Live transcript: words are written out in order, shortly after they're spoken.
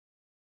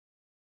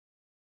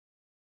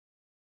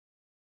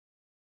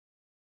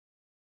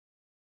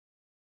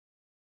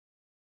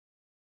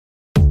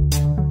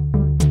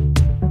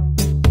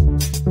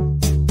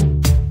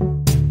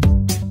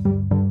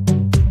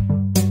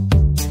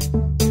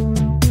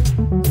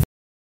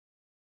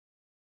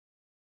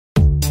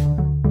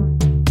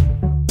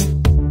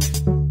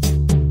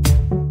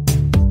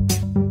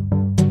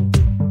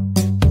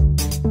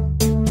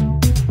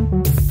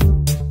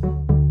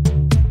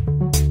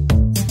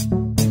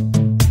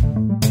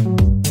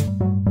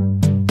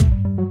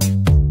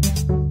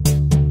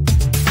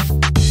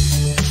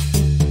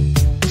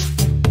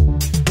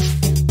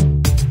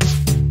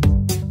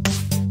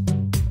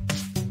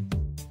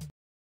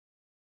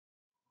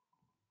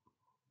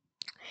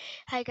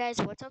Hi guys,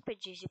 what's up?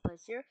 It's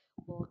GZPlaz here.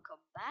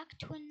 Welcome back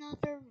to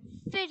another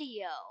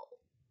video.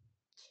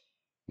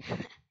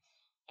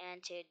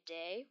 And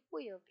today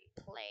we'll be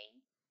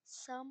playing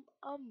some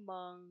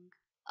Among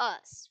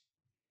Us.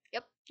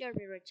 Yep, you're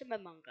right, some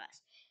Among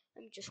Us.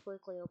 Let me just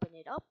quickly open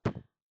it up.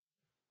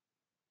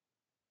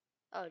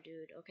 Oh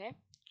dude, okay. It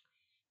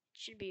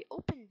should be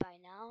open by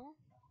now.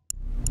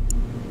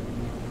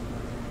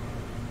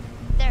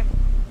 There.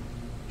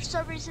 For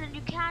some reason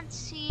you can't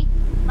see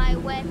my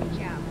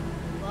webcam.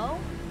 Hello?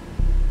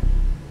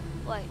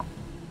 Wait.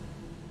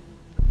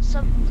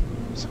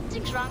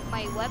 Something's wrong with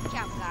my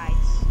webcam,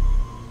 guys.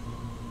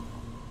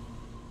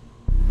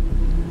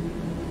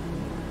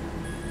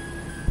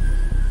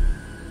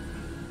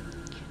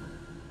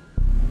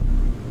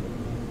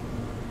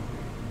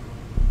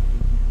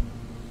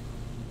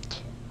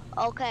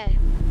 Okay.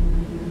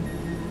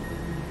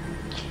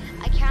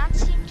 I can't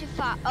seem to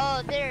find.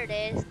 Oh, there it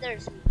is.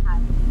 There's the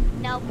time.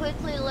 Now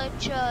quickly,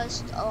 let's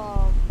just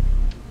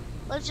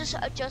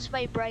adjust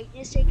my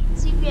brightness so you can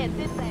see me a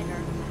bit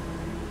better.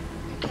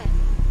 Okay.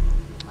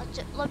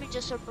 Let me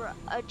just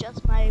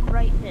adjust my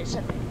brightness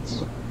a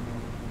bit.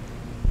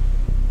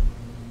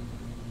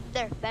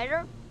 There,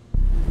 better?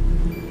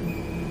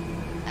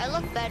 I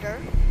look better.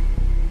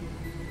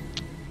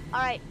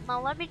 Alright,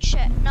 now let me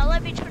check. Now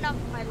let me turn off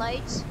my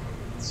lights.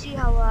 See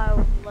how I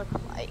look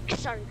like.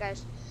 Sorry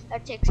guys,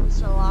 that takes me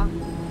so long.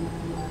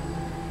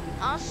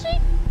 Honestly?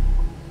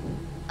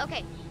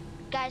 Okay,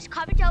 guys,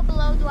 comment down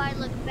below, do I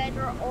look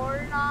better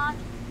or not?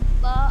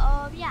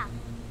 But yeah,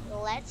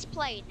 let's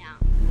play now.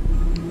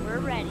 We're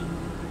ready.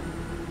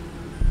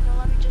 Now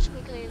let me just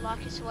quickly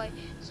lock this away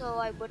so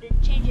I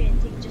wouldn't change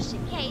anything just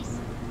in case.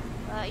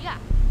 Yeah,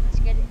 let's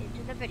get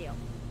into the video.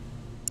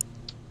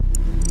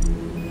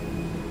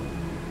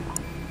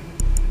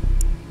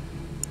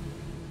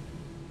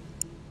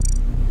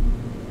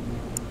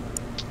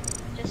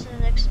 Just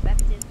as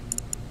expected.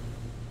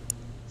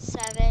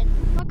 7.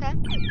 Okay.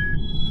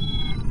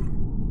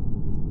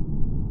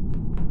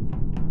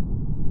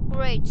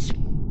 Great.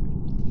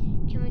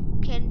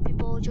 Can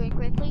people join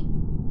quickly?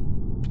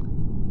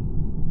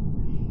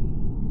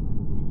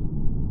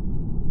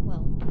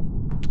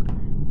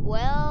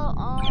 Well,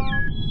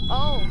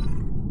 oh.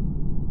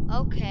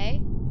 Okay.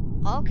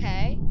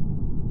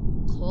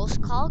 Close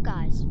call,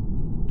 guys.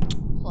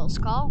 Close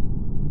call.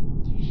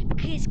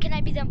 Please, can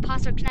I be the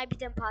imposter? Can I be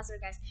the imposter,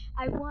 guys?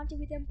 I want to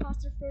be the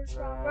imposter first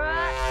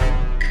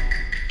round.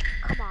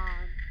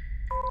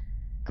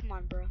 Come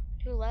on, bro.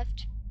 Who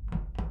left?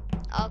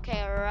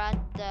 Okay, we're at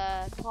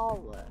the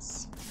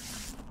Paulus.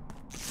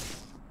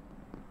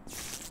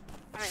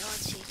 Alright,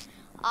 let's see.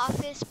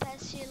 Office,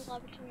 Pesty,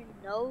 Laboratory,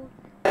 no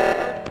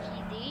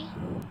PD.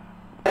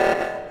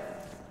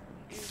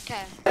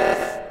 Okay.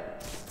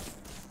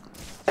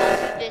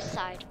 Let's do this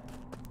side.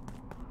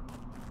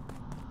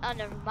 Oh,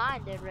 never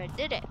mind, they already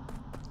did it.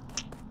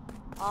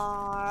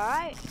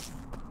 Alright.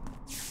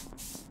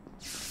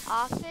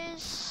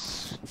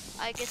 Office.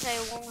 I guess I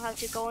won't have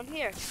to go in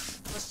here.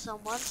 Unless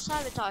someone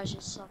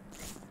sabotages something.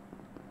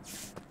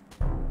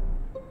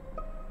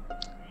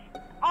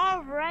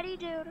 Alrighty,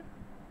 dude.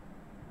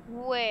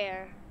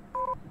 Where?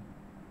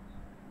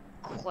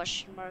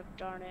 Question mark,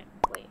 darn it.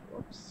 Wait,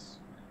 whoops.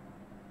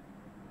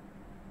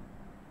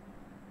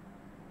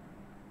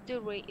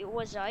 Dude, wait, it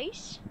was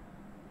ice?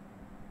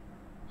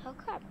 How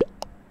come?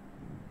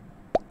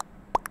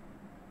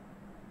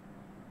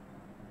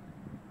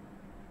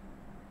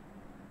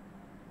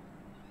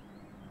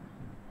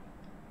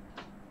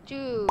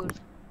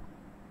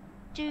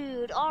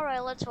 Dude,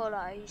 alright, let's vote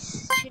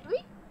ice. Should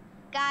we?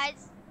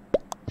 Guys,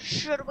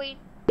 should we?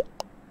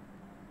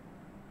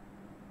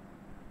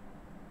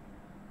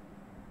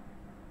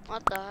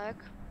 What the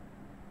heck?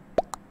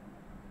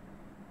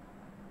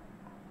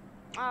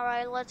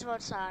 Alright, let's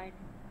vote sign.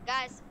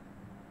 Guys,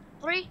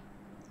 3,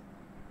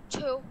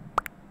 2,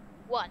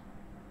 1.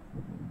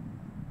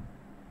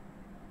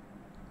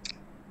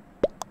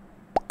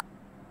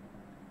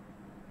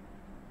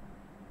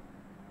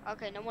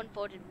 Okay, no one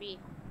voted me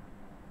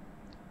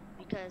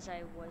because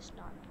I was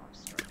not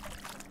imposter.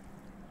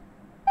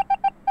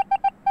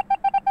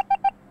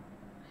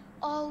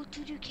 Oh,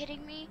 dude, you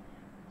kidding me?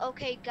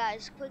 Okay,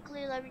 guys,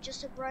 quickly, let me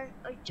just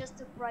adjust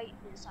the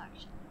brightness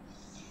actually.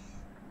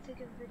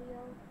 Figure video.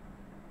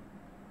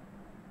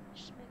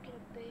 Just make it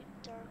a bit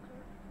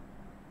darker.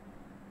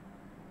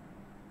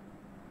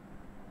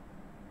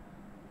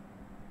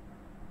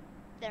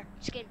 There,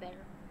 it's getting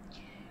better.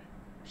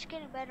 It's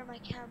getting better, my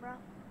camera.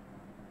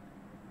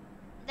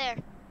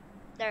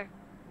 There,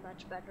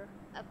 much better.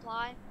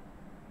 Apply.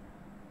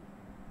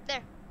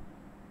 There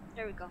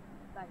we go,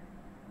 better.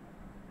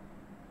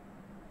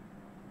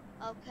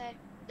 Okay,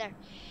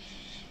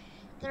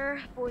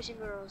 there, boys and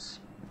girls,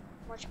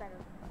 much better.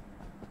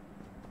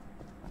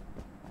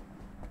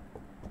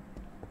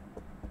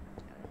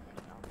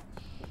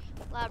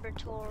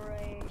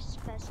 Laboratory,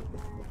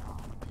 specimen,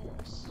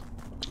 office.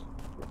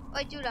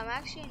 Wait, dude, I'm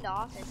actually in the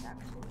office,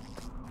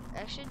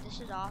 Actually, this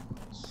is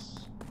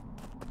office.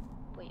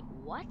 Wait,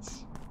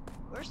 what?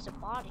 Where's the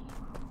body?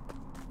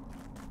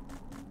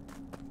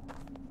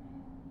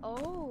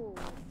 Oh.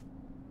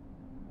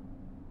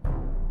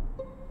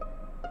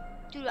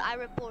 Dude, I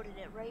reported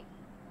it, right?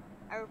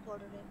 I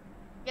reported it.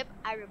 Yep,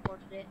 I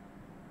reported it.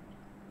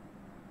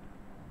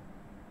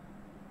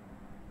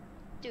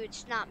 Dude,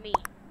 it's not me.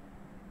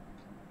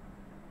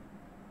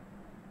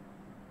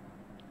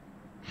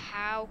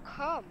 How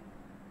come?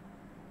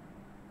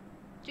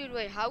 Dude,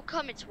 wait, how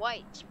come it's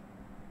white?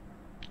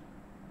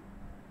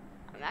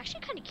 I'm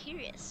actually kind of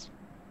curious.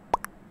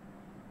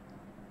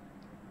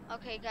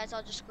 Okay, guys,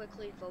 I'll just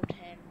quickly vote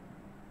him.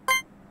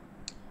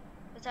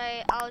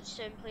 Because I'll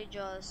simply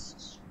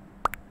just...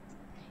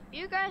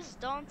 You guys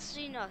don't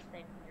see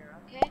nothing here,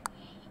 okay?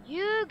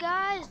 You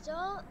guys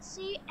don't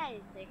see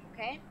anything,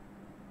 okay?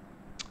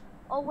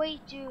 Oh,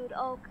 wait, dude,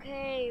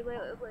 okay. Wait,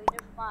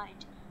 never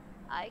mind.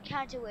 I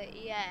can't do it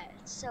yet,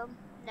 so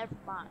never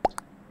mind.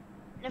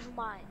 Never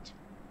mind.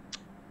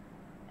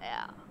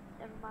 Yeah,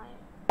 never mind.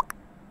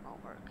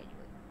 Won't work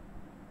anyway.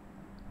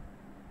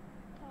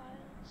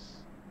 Files.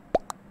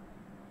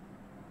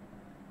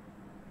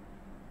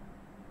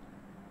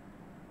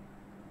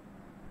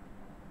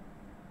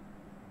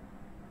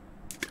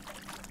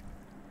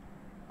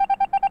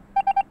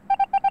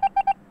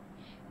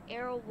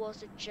 Arrow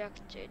was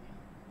ejected.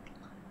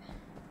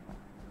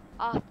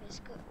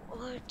 Office.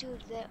 Oh,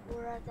 dude,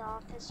 we're at the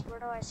office. Where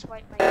do I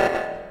swipe my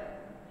card?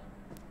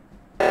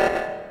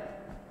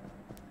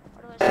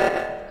 Where do I swipe my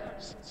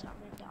card since I'm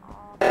in the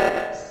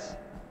office?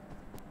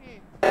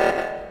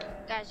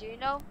 Guys, you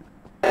know?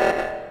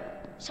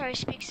 Sorry,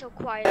 speak so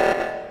quietly.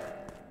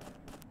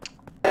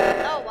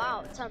 Oh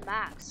wow, it's on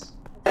max.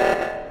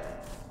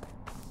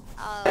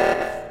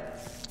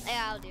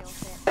 Yeah, I'll deal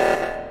with it.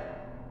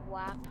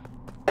 Whap.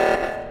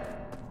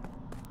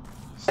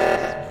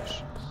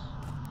 Suspicious.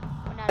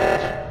 We're not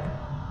sure.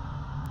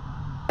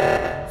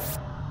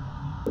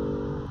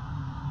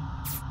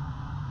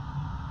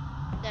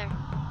 There.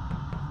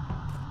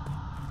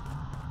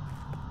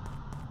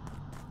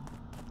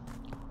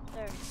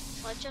 There.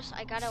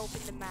 I gotta open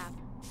the map.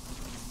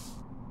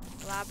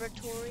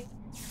 Laboratory.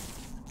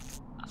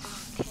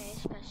 Okay,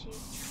 especially.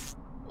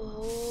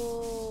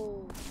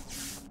 Oh.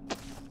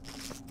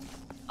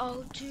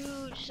 Oh,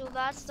 dude. So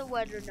that's the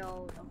weather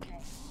node. Okay.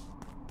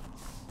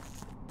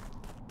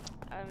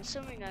 I'm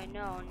assuming I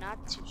know.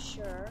 Not too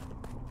sure.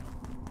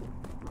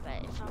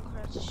 But if I'm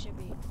correct, it should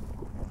be.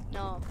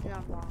 No,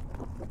 I'm wrong.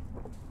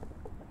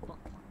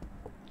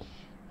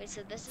 Wait,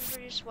 so this is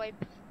where you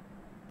swipe.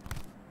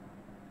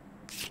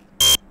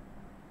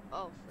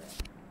 Oh, frick.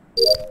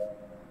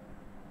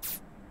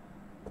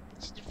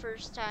 It's the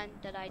first time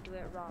that I do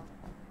it wrong.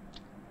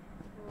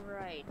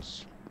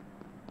 Right.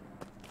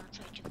 I'll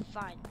try to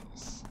find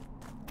this.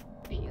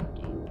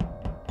 POD.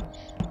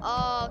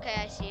 Oh, okay,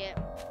 I see it.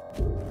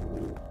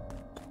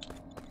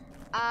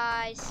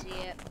 I see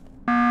it.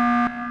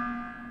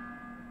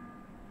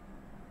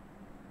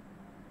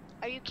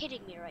 Are you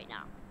kidding me right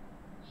now?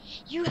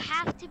 You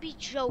have to be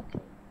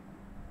joking.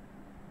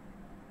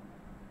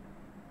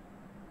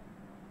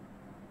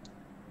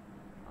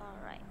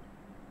 Alright.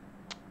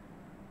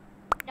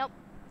 Nope,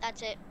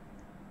 that's it.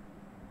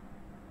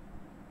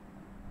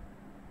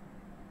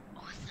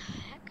 What the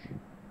heck?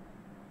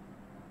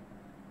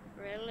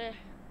 Really?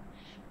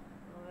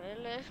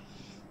 Really?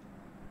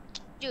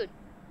 Dude.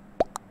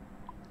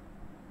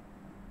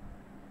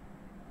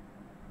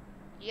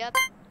 Yep.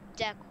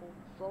 Deco.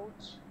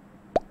 Vote.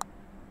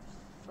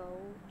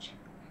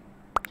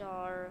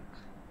 Dark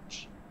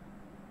G.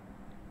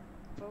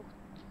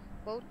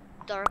 Vote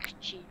Dark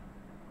G.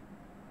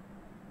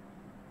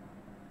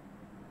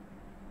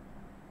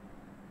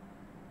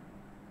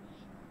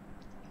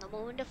 The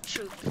moment of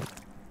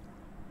truth.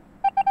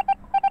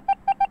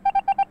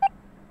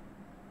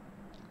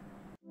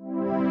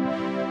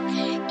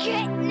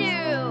 Get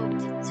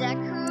noobed,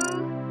 Deku!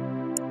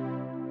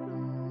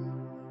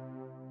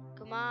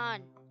 Come on.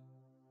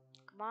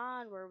 Come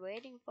on, we're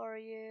waiting for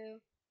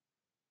you.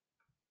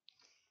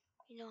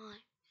 You know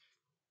what?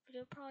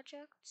 Video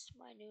projects,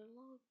 my new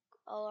look.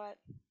 Alright.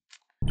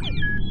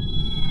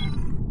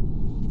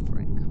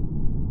 Frick.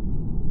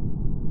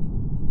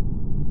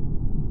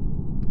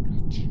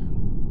 Gotcha.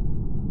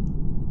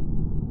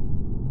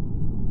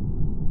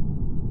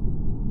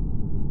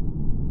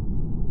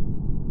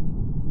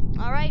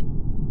 Alright.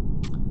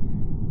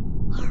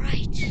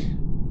 Alright.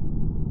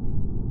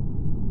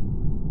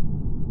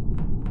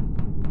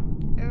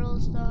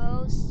 Errol's the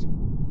host.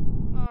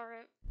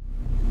 Alright.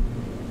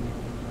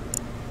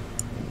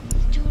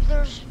 Dude,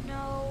 there's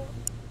no...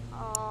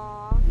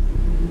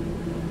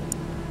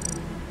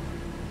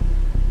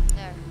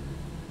 There.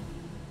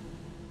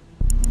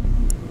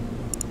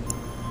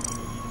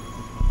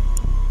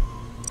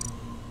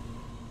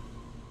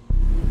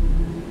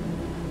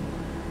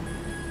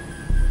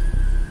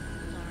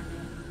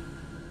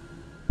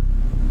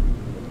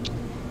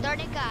 Darn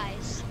it,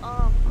 guys.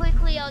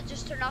 Quickly, I'll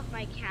just turn off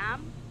my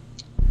cam.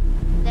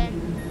 Then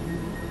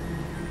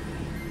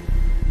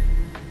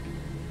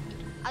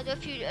I'll do a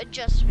few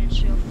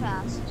adjustments real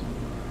fast.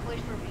 Wait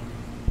for me.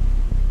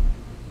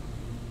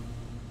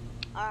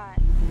 Alright.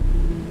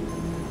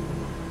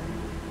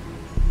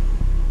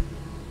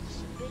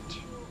 This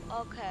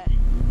Okay.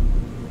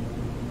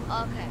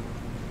 Okay.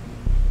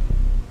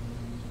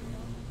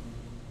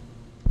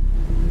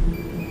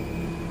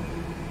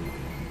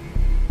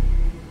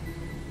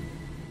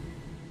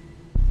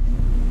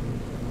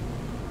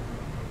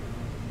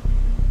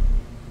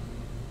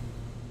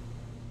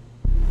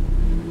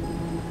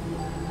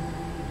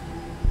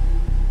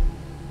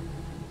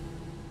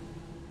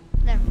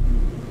 There.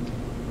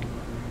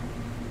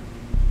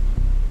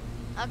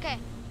 Okay.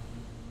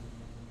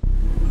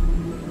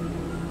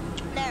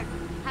 There.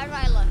 How do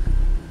I look?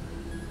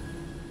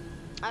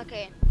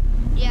 Okay.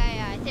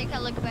 Yeah, I think I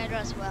look better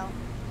as well.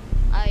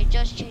 I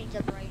just changed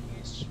the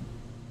brightness.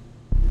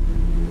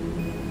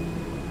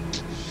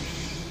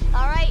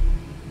 Alright.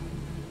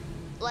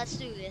 Let's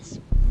do this.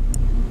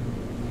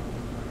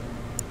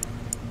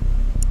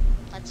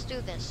 Let's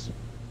do this.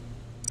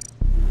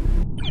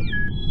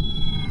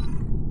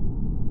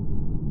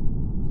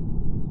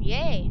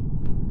 Yay.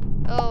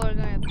 Oh, we're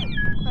gonna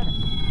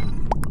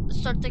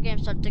start the game,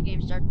 start the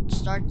game, start.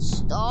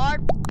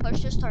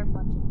 Push the start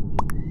button.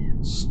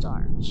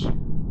 Start.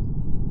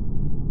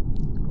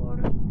 Go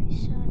to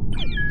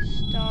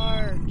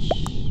start.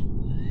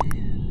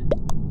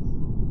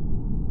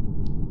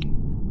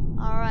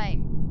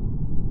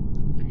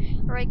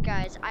 Alright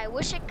guys, I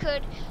wish I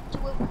could do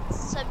it with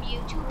some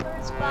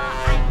YouTubers, but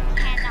I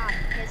cannot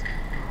because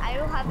I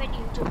don't have any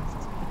YouTube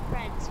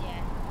friends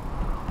yet.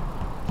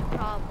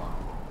 Problem.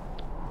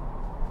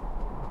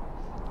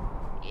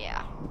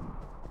 Yeah.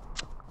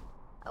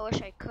 I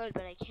wish I could,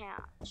 but I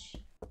can't.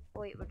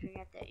 Wait, we're doing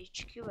at the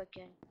HQ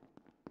again.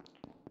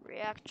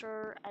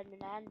 Reactor,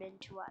 admin,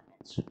 2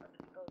 admins. Let's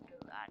go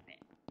to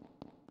admin.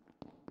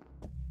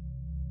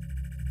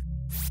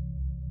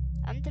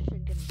 I'm definitely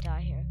gonna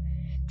die here.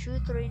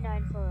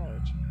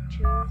 23948.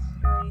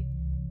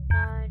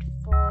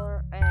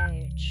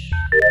 23948.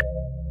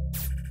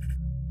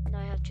 Now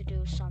I have to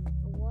do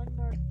one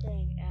more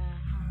thing.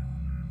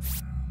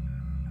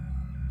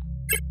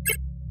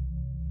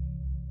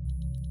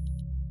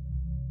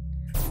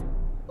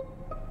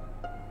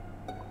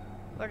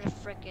 Where the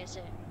frick is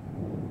it?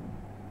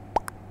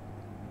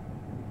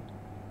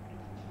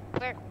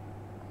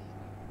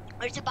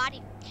 Where's the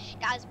body?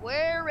 Guys,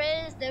 where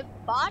is the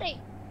body?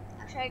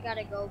 Actually, I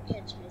gotta go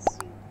catch his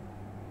suit.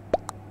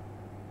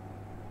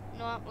 You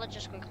know what? Let's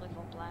just quickly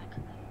vote black.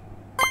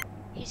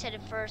 He said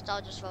it first,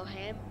 I'll just vote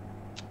him.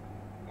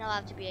 And I'll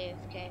have to be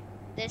AFK.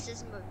 This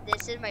is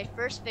my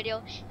first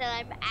video that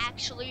I'm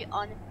actually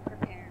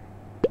unprepared.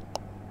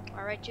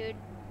 Alright, dude.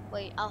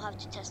 Wait, I'll have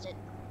to test it.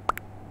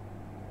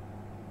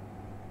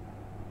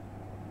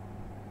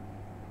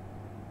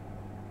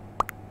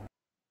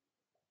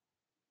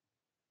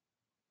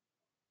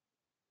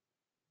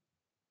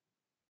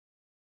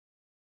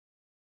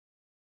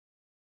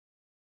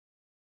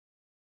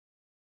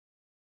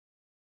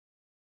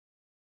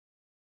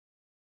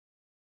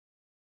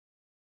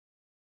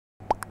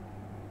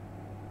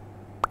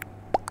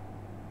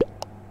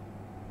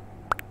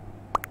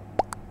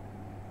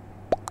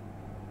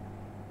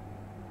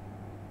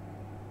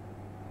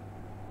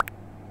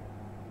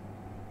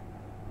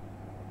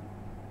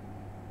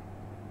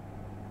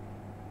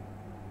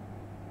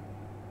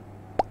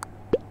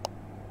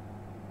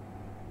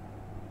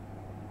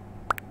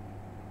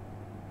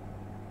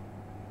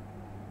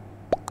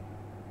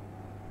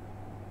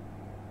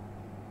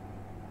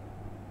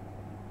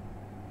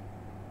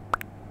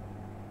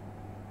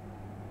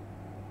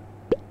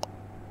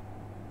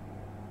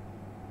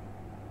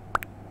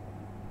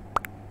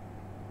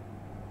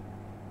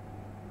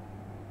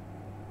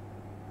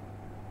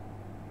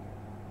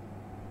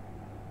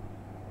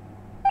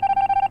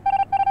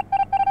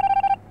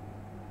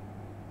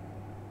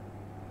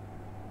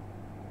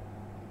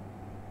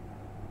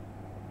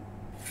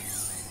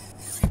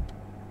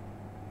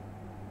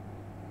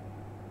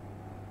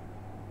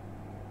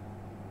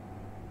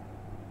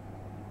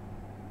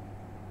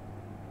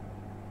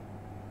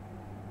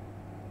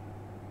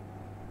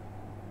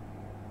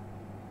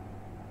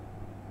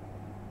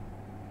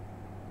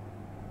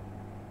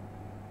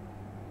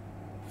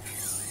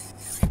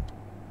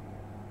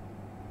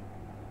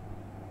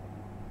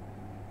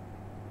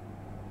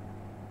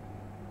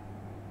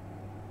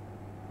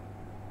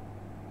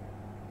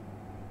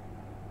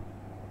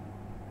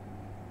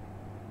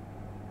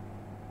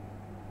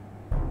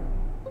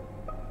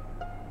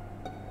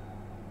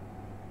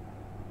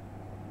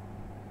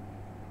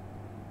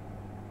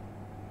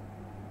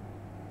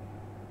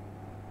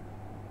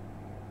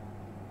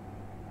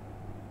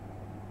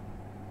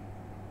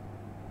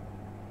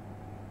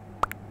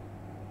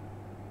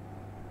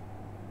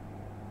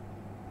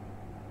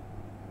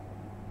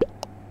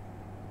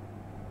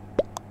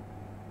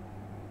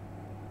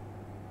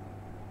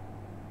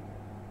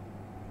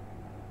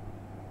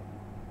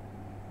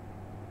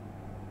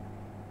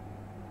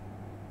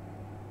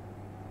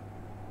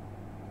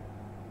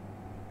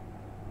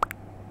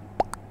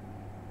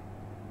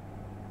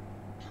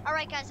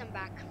 Alright guys, I'm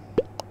back.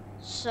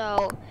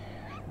 So,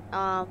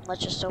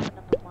 let's just open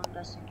up Among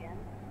Us again.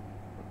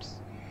 Oops.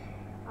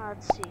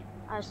 Let's see.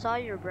 I saw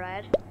your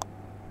red.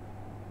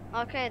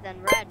 Okay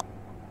then, red.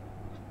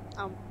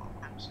 Um,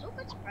 I'm still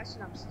good to press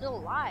and I'm still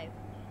alive.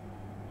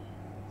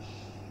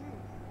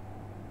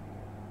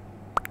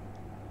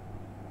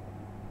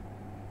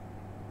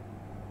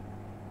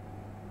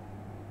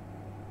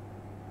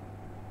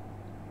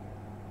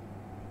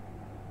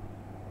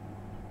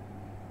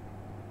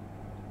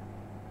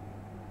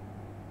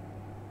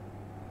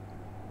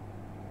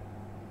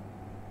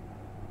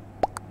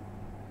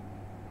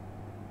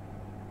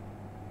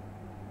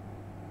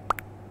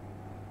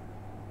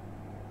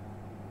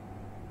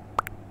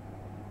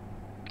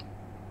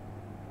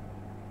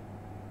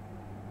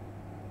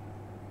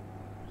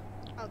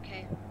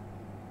 Okay.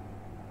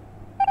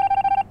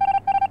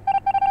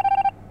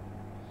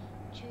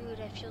 Dude,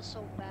 I feel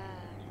so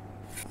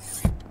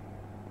bad.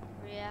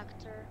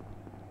 Reactor.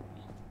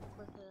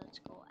 Quickly, let's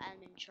go.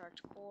 Admin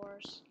charge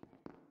course.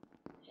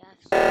 Yes.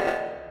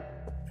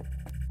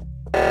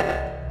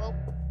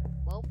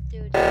 Well,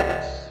 dude.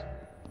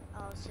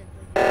 I'll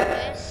simply do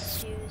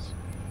this. Use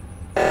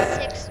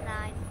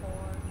 694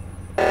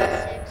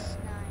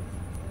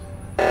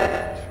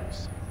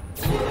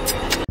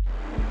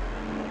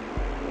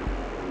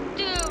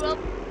 Dude,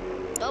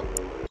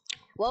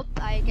 well,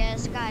 I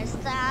guess, guys,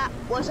 that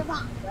was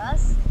Among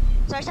Us.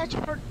 So I such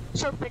a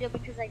short video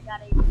because I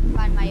gotta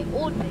find my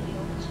old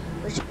video,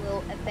 which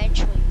will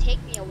eventually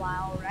take me a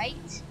while,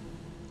 right?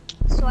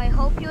 So I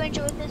hope you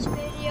enjoyed this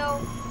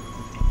video.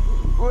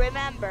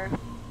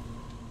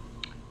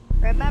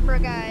 Remember,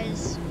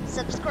 guys,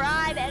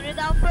 subscribe, and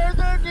without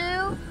further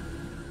ado,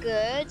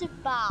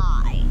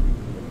 goodbye.